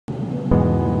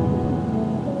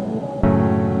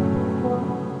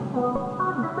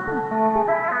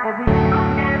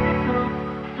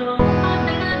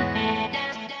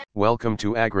Welcome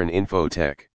to Agron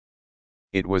Infotech.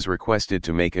 It was requested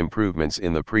to make improvements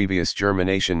in the previous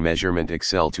germination measurement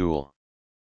Excel tool.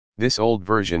 This old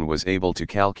version was able to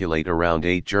calculate around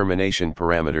 8 germination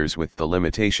parameters with the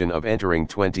limitation of entering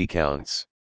 20 counts.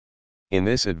 In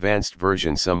this advanced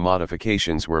version, some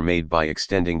modifications were made by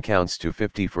extending counts to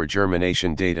 50 for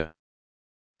germination data.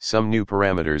 Some new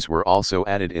parameters were also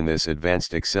added in this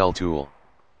advanced Excel tool.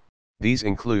 These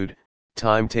include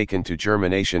time taken to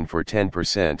germination for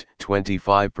 10%,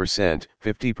 25%,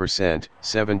 50%,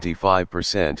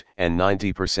 75%, and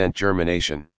 90%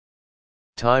 germination.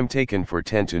 Time taken for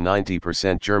 10 to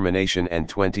 90% germination and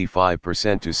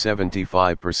 25% to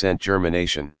 75%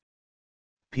 germination.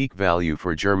 Peak value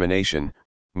for germination,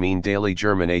 mean daily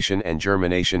germination and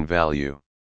germination value.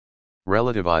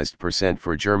 Relativized percent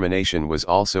for germination was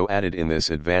also added in this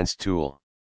advanced tool,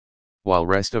 while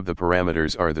rest of the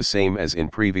parameters are the same as in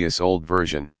previous old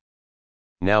version.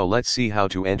 Now let's see how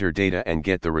to enter data and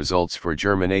get the results for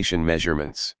germination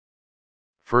measurements.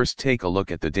 First, take a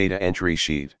look at the data entry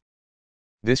sheet.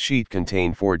 This sheet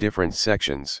contains 4 different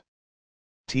sections.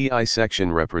 TI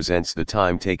section represents the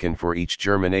time taken for each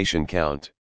germination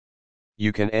count.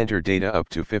 You can enter data up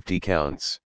to 50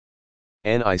 counts.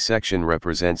 NI section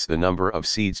represents the number of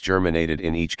seeds germinated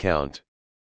in each count.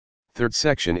 Third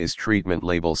section is treatment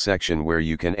label section, where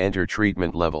you can enter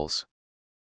treatment levels.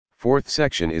 Fourth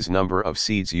section is number of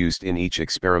seeds used in each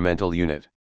experimental unit.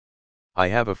 I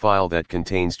have a file that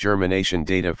contains germination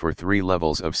data for 3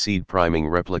 levels of seed priming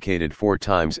replicated 4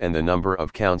 times, and the number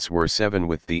of counts were 7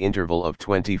 with the interval of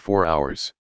 24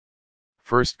 hours.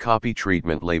 First, copy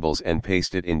treatment labels and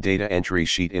paste it in data entry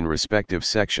sheet in respective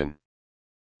section.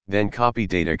 Then copy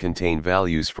data contain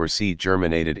values for seed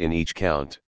germinated in each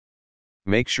count.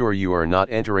 Make sure you are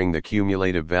not entering the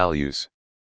cumulative values.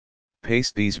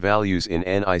 Paste these values in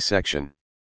NI section.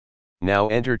 Now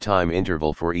enter time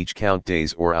interval for each count,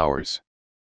 days or hours.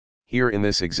 Here in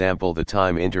this example the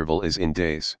time interval is in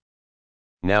days.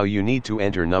 Now you need to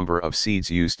enter number of seeds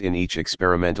used in each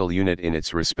experimental unit in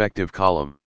its respective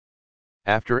column.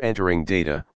 After entering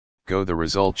data, go the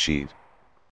result sheet.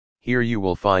 Here you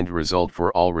will find result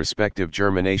for all respective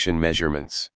germination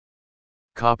measurements.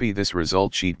 Copy this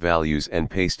result sheet values and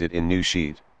paste it in new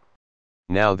sheet.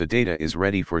 Now the data is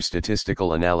ready for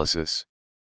statistical analysis.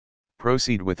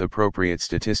 Proceed with appropriate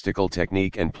statistical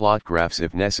technique and plot graphs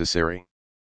if necessary.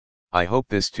 I hope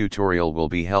this tutorial will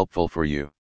be helpful for you.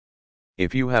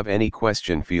 If you have any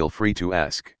question, feel free to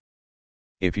ask.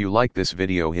 If you like this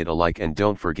video, hit a like and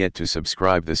don't forget to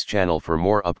subscribe this channel for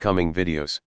more upcoming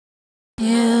videos.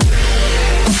 Yeah.